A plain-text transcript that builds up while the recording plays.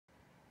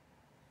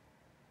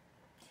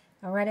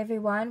All right,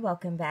 everyone,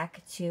 welcome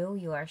back to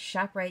your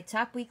ShopRite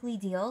Top Weekly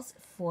Deals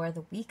for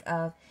the week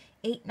of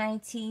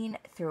 8/19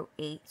 through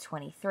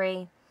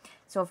 8/23.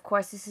 So, of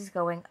course, this is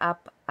going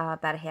up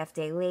about a half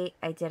day late.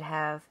 I did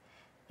have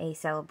a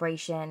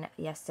celebration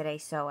yesterday,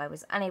 so I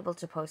was unable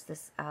to post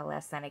this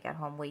last night. I got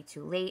home way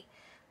too late,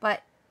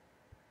 but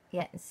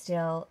yet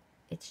still,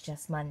 it's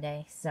just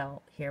Monday,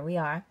 so here we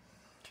are.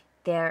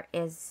 There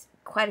is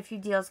quite a few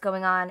deals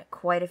going on,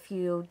 quite a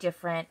few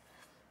different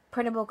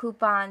printable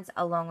coupons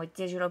along with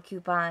digital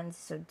coupons,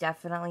 so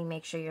definitely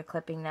make sure you're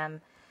clipping them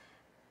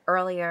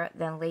earlier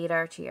than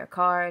later to your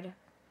card.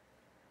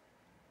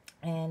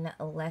 And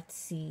let's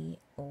see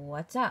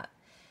what's up.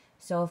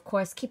 So, of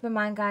course, keep in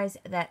mind, guys,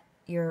 that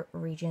your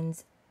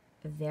regions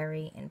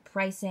vary in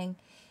pricing,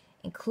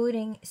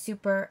 including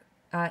super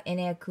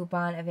in-ad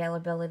coupon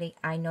availability.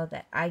 I know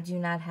that I do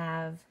not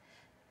have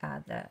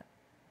the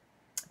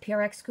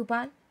PRX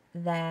coupon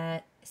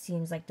that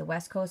seems like the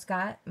West Coast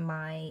got.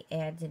 My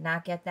ad did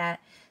not get that.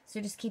 So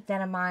just keep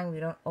that in mind. We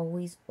don't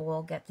always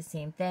all get the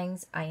same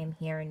things. I am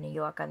here in New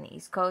York on the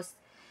East Coast.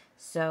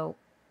 So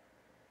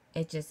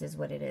it just is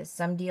what it is.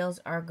 Some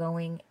deals are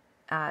going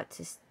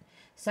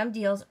some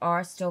deals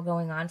are still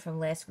going on from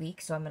last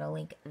week. So I'm going to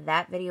link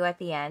that video at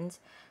the end.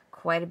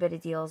 Quite a bit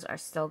of deals are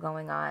still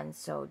going on.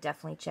 So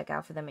definitely check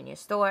out for them in your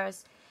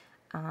stores.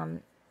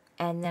 And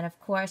then, of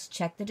course,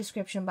 check the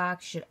description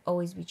box. You should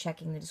always be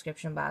checking the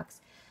description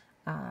box.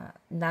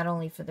 Not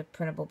only for the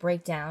printable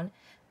breakdown,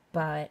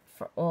 but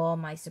for all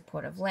my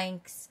supportive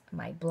links,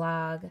 my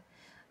blog,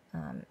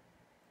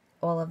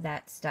 all of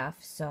that stuff.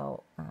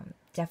 So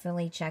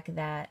definitely check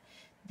that.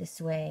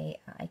 This way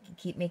I can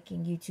keep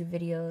making YouTube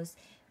videos.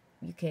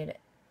 You could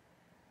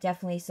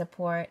definitely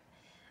support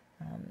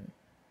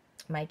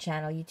my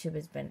channel. YouTube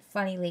has been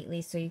funny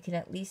lately, so you can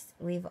at least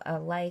leave a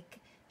like,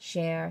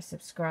 share,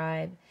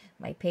 subscribe.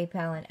 My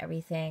PayPal and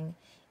everything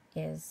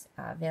is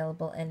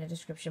available in the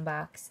description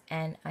box,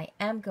 and I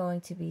am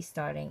going to be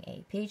starting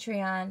a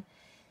Patreon.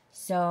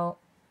 So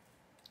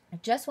I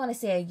just want to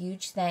say a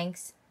huge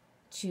thanks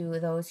to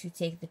those who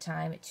take the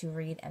time to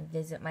read and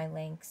visit my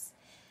links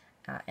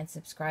and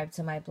subscribe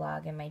to my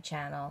blog and my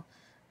channel.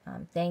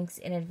 Thanks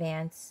in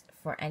advance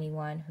for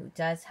anyone who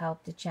does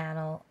help the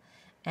channel,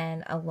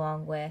 and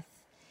along with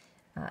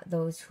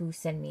those who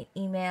send me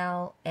an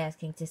email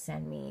asking to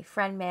send me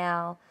friend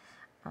mail.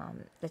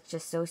 That's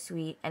just so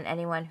sweet. And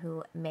anyone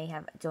who may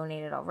have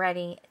donated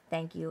already,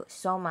 thank you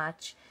so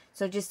much.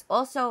 So just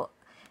also,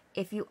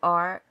 if you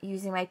are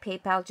using my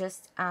PayPal,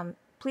 just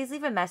please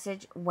leave a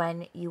message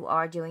when you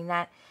are doing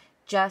that,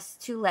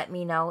 just to let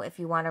me know if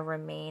you want to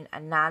remain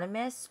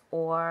anonymous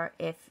or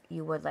if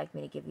you would like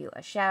me to give you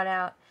a shout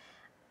out.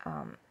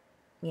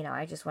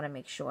 I just want to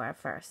make sure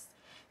first.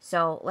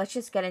 So let's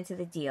just get into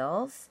the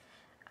deals.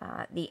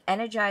 The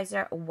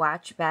Energizer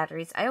watch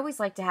batteries. I always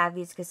like to have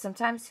these because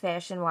sometimes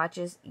fashion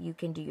watches you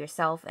can do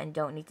yourself and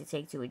don't need to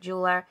take to a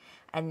jeweler.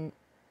 And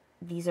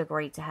these are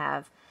great to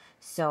have.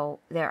 So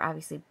they're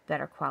obviously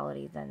better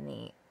quality than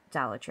the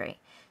Dollar Tree.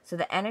 So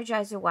the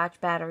Energizer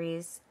watch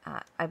batteries,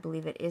 I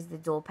believe it is the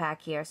dual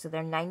pack here. So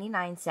they're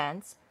 99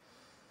 cents.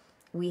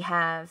 We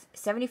have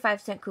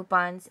 75-cent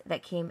coupons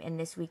that came in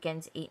this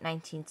weekend's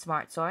 8/19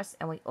 Smart Source.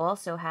 And we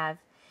also had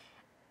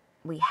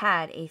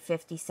a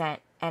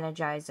 50-cent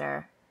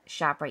Energizer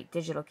ShopRite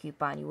digital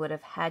coupon. You would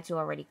have had to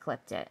already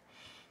clipped it,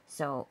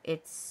 so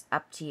it's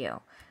up to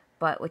you.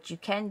 But what you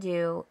can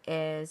do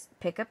is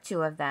pick up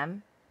 2 of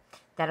them.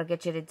 That'll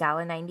get you to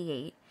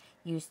 $1.98.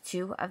 Use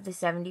 2 of the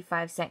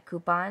 75-cent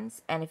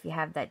coupons, and if you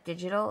have that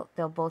digital,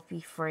 they'll both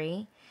be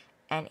free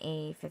and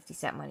a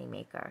 50-cent money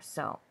maker.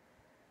 So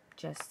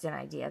just an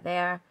idea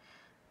there.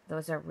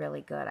 Those are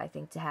really good, I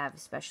think, to have.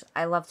 Especially,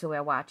 I love to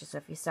wear watches, so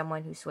if you're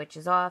someone who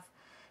switches off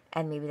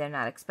and maybe they're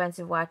not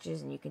expensive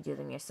watches and you can do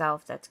them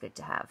yourself, that's good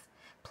to have.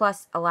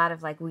 Plus, a lot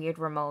of like weird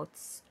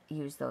remotes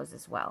use those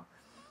as well.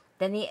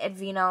 Then the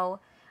Aveeno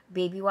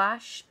baby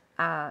wash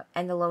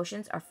and the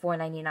lotions are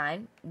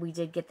 $4.99. We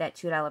did get that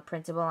 $2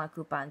 printable on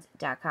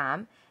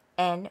coupons.com.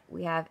 And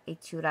we have a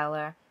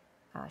 $2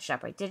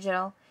 ShopRite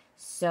digital.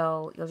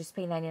 So you'll just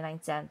pay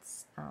 99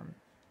 cents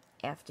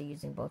after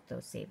using both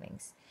those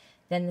savings.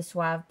 Then the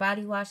Suave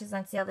body wash is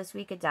on sale this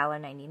week,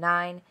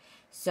 $1.99.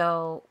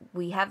 So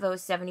we have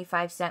those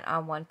 75-cent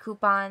on 1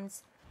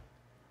 coupons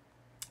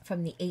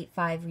from the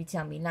 8.5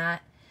 Retail Me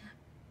Not.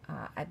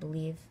 I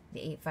believe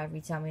the 8.5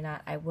 Retail Me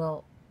Not. I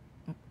will,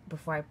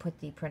 before I put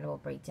the printable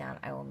breakdown,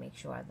 I will make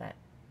sure that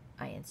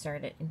I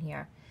insert it in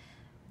here.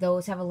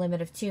 Those have a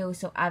limit of 2,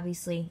 so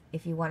obviously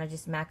if you want to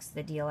just max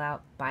the deal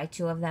out, buy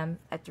 2 of them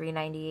at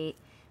 $3.98.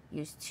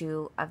 Use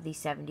 2 of the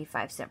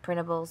 75-cent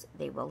printables.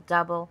 They will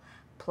double.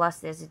 Plus,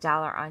 there's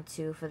 $1 on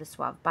 2 for the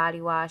Suave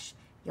body wash.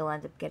 You'll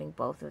end up getting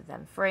both of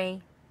them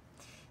free.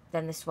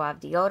 Then the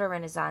Suave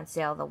deodorant is on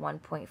sale, the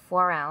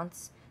 1.4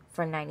 ounce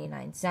for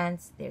 99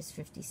 cents. There's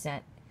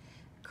 50-cent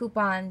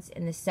coupons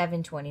in the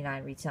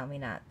 7.29 Retail Me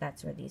Not.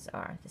 That's where these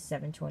are, the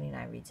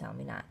 7.29 Retail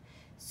Me Not.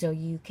 So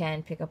you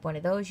can pick up one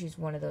of those, use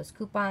one of those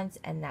coupons,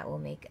 and that will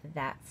make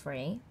that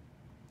free.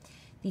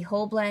 The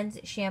Whole Blends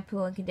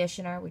shampoo and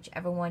conditioner,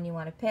 whichever one you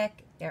want to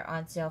pick, they're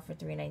on sale for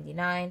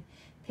 $3.99.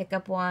 Pick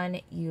up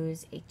one,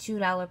 use a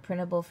 $2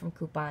 printable from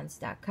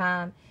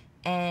coupons.com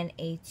and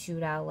a $2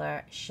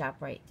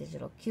 ShopRite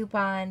digital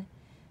coupon,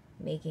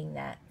 making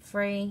that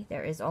free.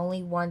 There is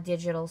only one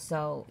digital,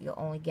 so you'll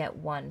only get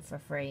one for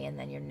free, and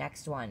then your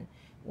next one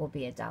will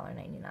be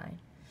 $1.99.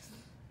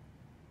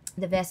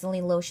 The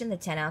Vaseline lotion, the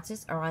 10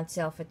 ounces, are on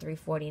sale for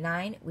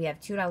 $3.49. We have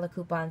 $2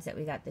 coupons that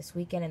we got this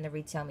weekend in the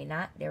Retail Me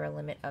Not. They're a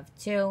limit of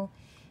 2.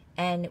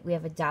 And we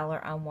have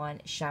 $1 on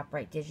one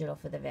ShopRite digital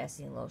for the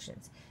Vaseline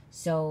lotions.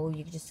 So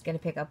you're just going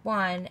to pick up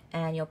one,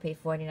 and you'll pay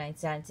 49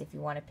 cents. If you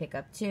want to pick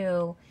up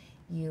 2,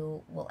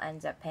 you will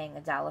end up paying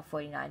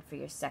 $1.49 for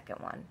your second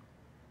one.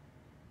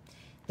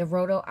 The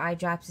Roto eye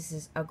drops, this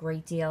is a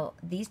great deal.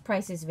 These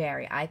prices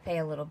vary. I pay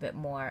a little bit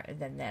more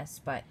than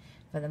this, but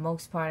for the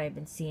most part, I've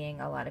been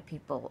seeing a lot of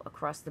people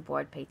across the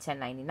board pay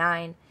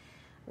 $10.99,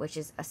 which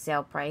is a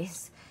sale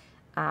price.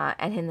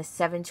 And in the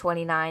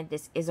 $7.29,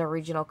 this is a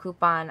regional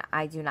coupon.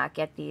 I do not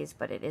get these,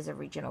 but it is a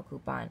regional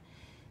coupon.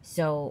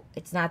 So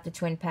it's not the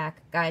twin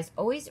pack. Guys,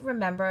 always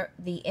remember,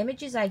 the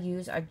images I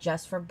use are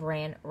just for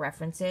brand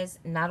references.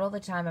 Not all the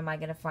time am I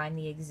going to find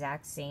the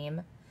exact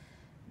same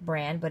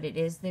brand, but it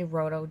is the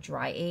Roto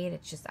Dry Aid.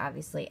 It's just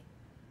obviously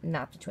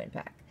not the twin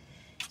pack.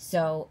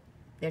 So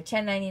they're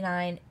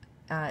 $10.99.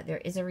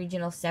 There is a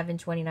regional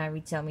 $7.29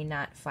 Retail Me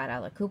Not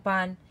 $5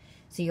 coupon.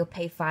 So you'll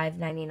pay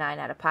 $5.99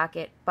 out of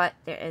pocket, but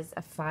there is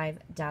a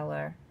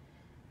 $5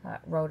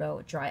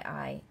 Roto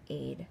Dry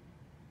Aid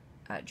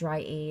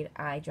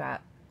eye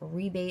drop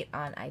rebate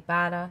on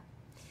IBOTTA.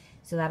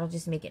 So that'll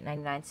just make it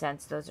 99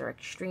 cents. Those are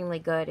extremely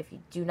good. If you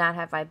do not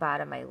have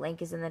IBOTTA, my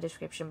link is in the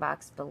description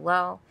box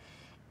below.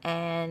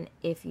 And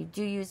if you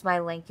do use my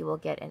link, you will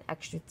get an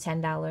extra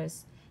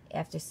 $10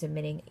 after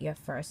submitting your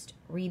first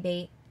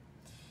rebate.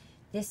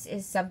 This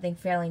is something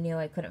fairly new.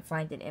 I couldn't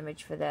find an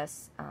image for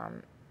this.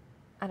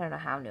 I don't know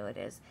how new it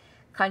is.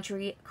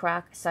 Country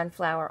Crock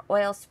Sunflower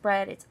Oil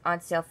Spread. It's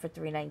on sale for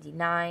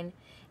 $3.99.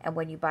 And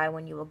when you buy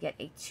one, you will get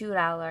a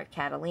 $2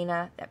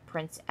 Catalina that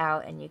prints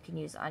out and you can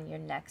use on your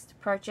next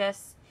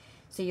purchase.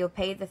 So you'll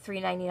pay the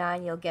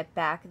 $3.99. You'll get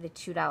back the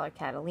 $2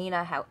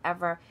 Catalina.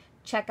 However,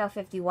 Checkout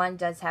 51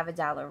 does have a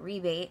 $1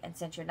 rebate. And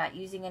since you're not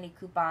using any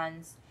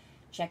coupons,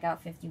 Checkout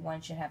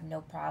 51 should have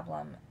no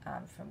problem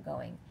from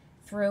going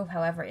through.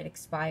 However, it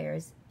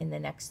expires in the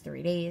next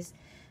 3 days.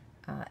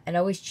 And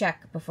always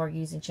check before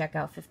using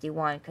Checkout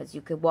 51, because you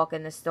could walk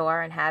in the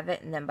store and have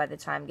it, and then by the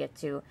time you get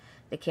to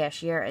the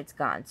cashier, it's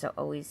gone. So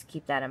always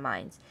keep that in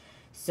mind.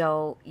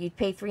 So you'd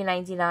pay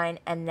 $3.99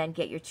 and then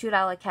get your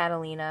 $2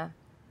 Catalina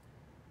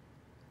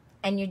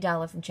and your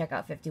 $1 from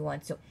Checkout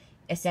 51. So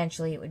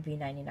essentially it would be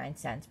 99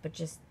 cents, but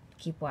just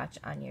keep watch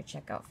on your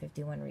Checkout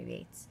 51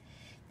 rebates.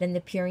 Then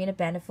the Purina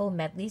Beneful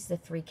Medleys, the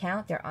 3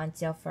 count, they're on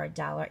sale for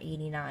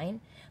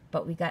 $1.89,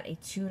 but we got a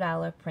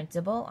 $2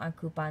 printable on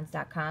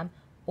coupons.com,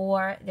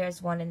 or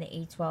there's one in the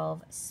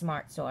A12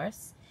 Smart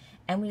Source,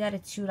 and we got a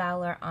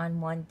 $2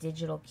 on one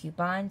digital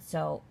coupon,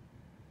 so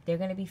they're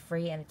going to be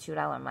free and a $2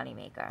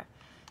 moneymaker.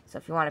 So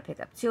if you want to pick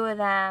up 2 of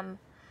them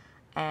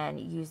and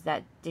use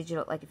that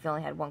digital, like if you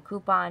only had one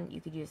coupon,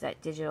 you could use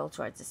that digital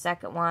towards the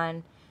second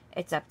one.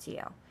 It's up to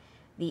you.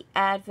 The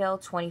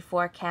Advil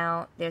 24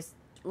 count, there's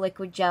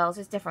liquid gels,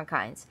 there's different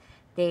kinds.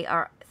 They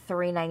are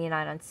 $3.99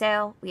 on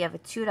sale. We have a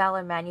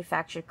 $2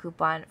 manufactured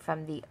coupon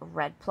from the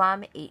Red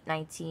Plum,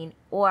 $8.19,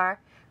 or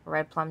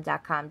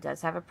redplum.com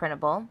does have a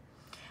printable.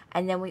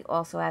 And then we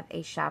also have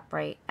a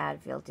ShopRite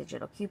Advil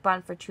digital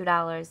coupon for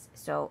 $2,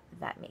 so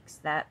that makes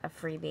that a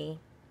freebie.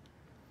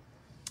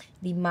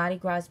 The Mardi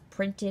Gras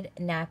printed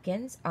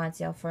napkins on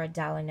sale for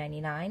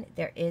 $1.99.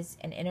 There is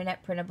an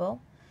internet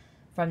printable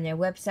from their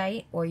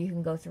website, or you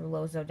can go through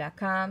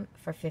lozo.com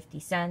for 50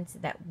 cents.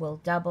 That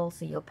will double,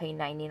 so you'll pay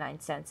 99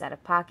 cents out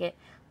of pocket.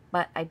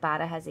 But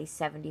IBOTTA has a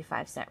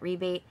 75-cent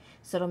rebate,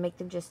 so it'll make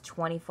them just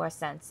 24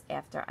 cents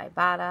after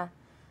IBOTTA.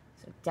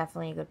 So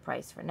definitely a good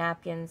price for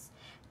napkins.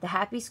 The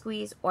Happy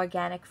Squeeze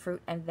organic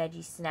fruit and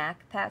veggie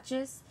snack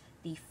patches,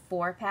 the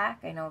 4-pack.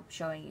 I know I'm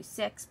showing you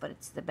 6, but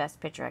it's the best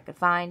picture I could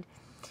find.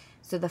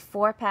 So the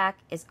 4-pack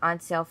is on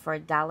sale for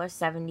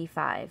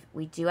 $1.75.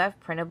 We do have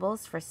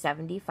printables for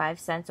 75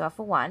 cents off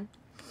of one.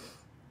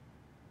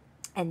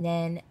 And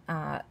then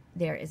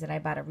there is an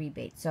IBOTTA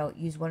rebate. So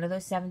use one of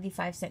those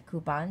 75-cent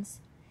coupons.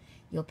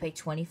 You'll pay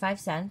 25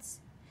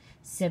 cents.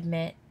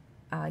 Submit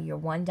your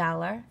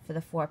 $1 for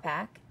the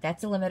 4-pack.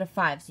 That's a limit of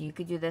 5. So you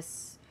could do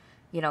this,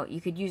 you know,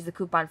 you could use the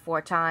coupon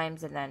 4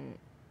 times and then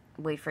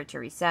wait for it to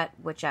reset,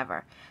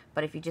 whichever.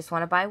 But if you just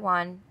want to buy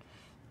one,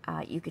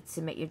 you could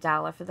submit your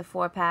 $1 for the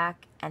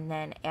 4-pack, and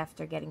then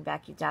after getting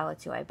back your $1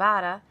 to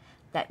IBOTTA,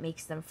 that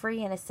makes them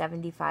free and a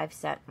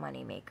 75-cent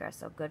moneymaker.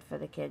 So good for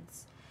the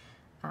kids,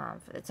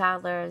 for the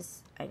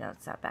toddlers. I know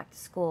it's not back to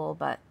school,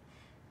 but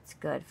it's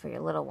good for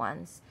your little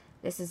ones.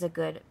 This is a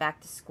good back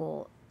to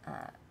school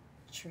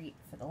treat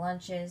for the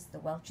lunches. The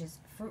Welch's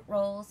fruit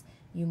rolls,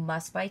 you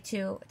must buy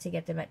 2 to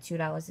get them at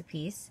 $2 a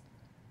piece.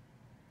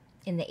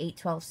 In the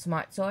 812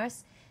 Smart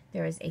Source,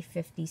 there is a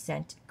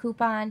 50-cent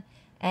coupon.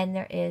 And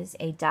there is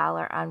a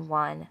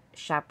 $1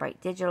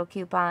 ShopRite digital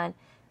coupon.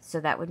 So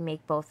that would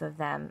make both of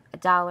them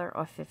 $1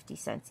 or 50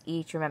 cents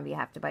each. Remember, you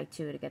have to buy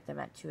 2 to get them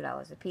at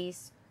 $2 a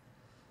piece.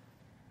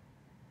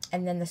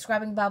 And then the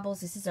scrubbing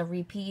bubbles, this is a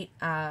repeat.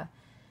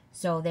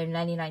 So they're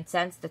 99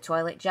 cents, the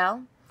toilet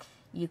gel.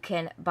 You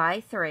can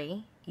buy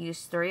 3,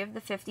 use 3 of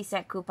the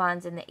 50-cent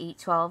coupons in the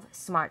 812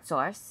 Smart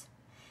Source.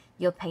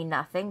 You'll pay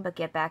nothing but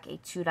get back a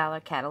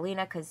 $2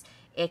 Catalina, because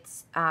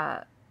it's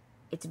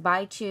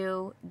buy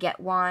 2, get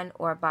 1,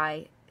 or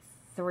buy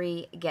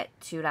 3, get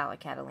 $2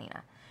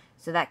 Catalina.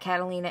 So that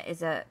Catalina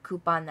is a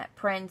coupon that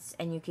prints,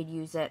 and you could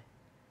use it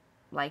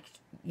like,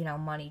 you know,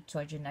 money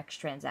towards your next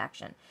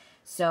transaction.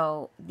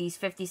 So these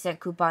 50-cent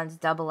coupons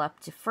double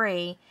up to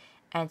free,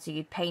 and so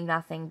you'd pay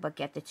nothing but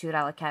get the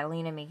 $2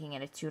 Catalina, making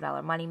it a $2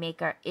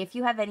 moneymaker. If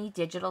you have any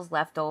digitals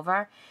left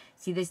over,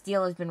 see, this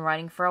deal has been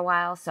running for a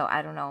while, so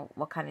I don't know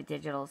what kind of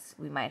digitals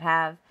we might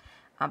have.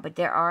 But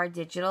there are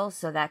digitals,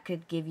 so that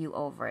could give you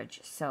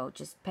overage. So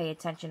just pay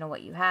attention to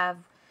what you have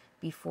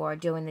before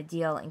doing the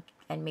deal,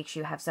 and make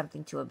sure you have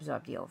something to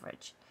absorb the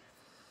overage.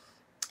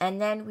 And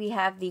then we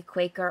have the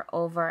Quaker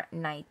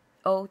Overnight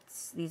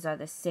Oats. These are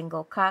the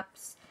single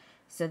cups.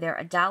 So they're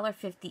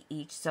 $1.50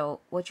 each.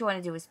 So what you want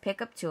to do is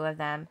pick up 2 of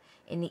them.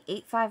 In the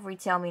 8.5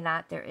 Retail Me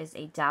Not, there is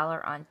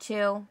 $1 on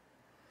 2.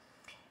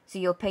 So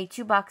you'll pay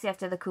 $2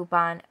 after the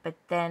coupon, but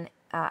then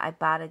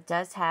IBOTTA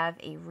does have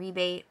a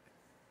rebate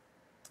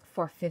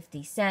for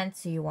 50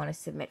 cents. So you want to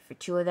submit for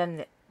 2 of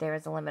them. There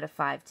is a limit of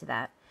 5 to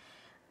that.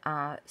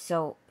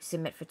 So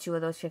submit for 2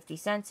 of those 50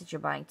 cents that you're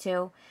buying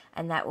 2,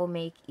 and that will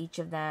make each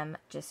of them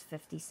just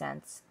 50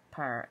 cents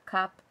per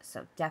cup.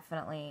 So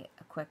definitely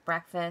a quick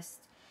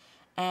breakfast.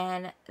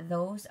 And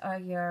those are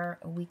your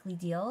weekly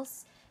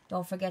deals.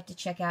 Don't forget to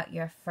check out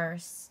your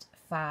first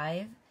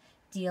 5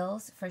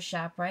 deals for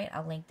ShopRite.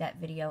 I'll link that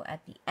video at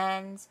the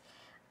end.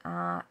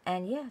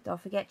 And yeah, don't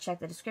forget,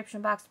 check the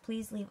description box.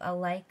 Please leave a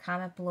like,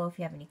 comment below if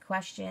you have any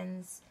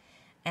questions.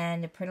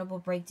 And the printable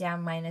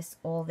breakdown minus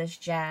all this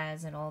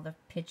jazz and all the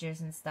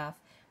pictures and stuff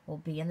will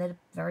be in the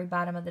very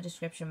bottom of the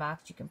description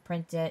box. You can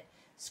print it,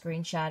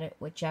 screenshot it,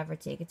 whichever,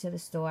 take it to the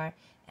store,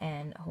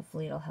 and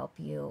hopefully it'll help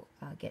you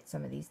get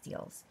some of these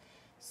deals.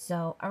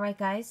 So, alright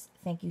guys,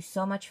 thank you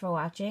so much for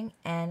watching,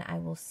 and I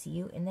will see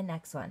you in the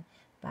next one.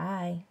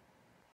 Bye!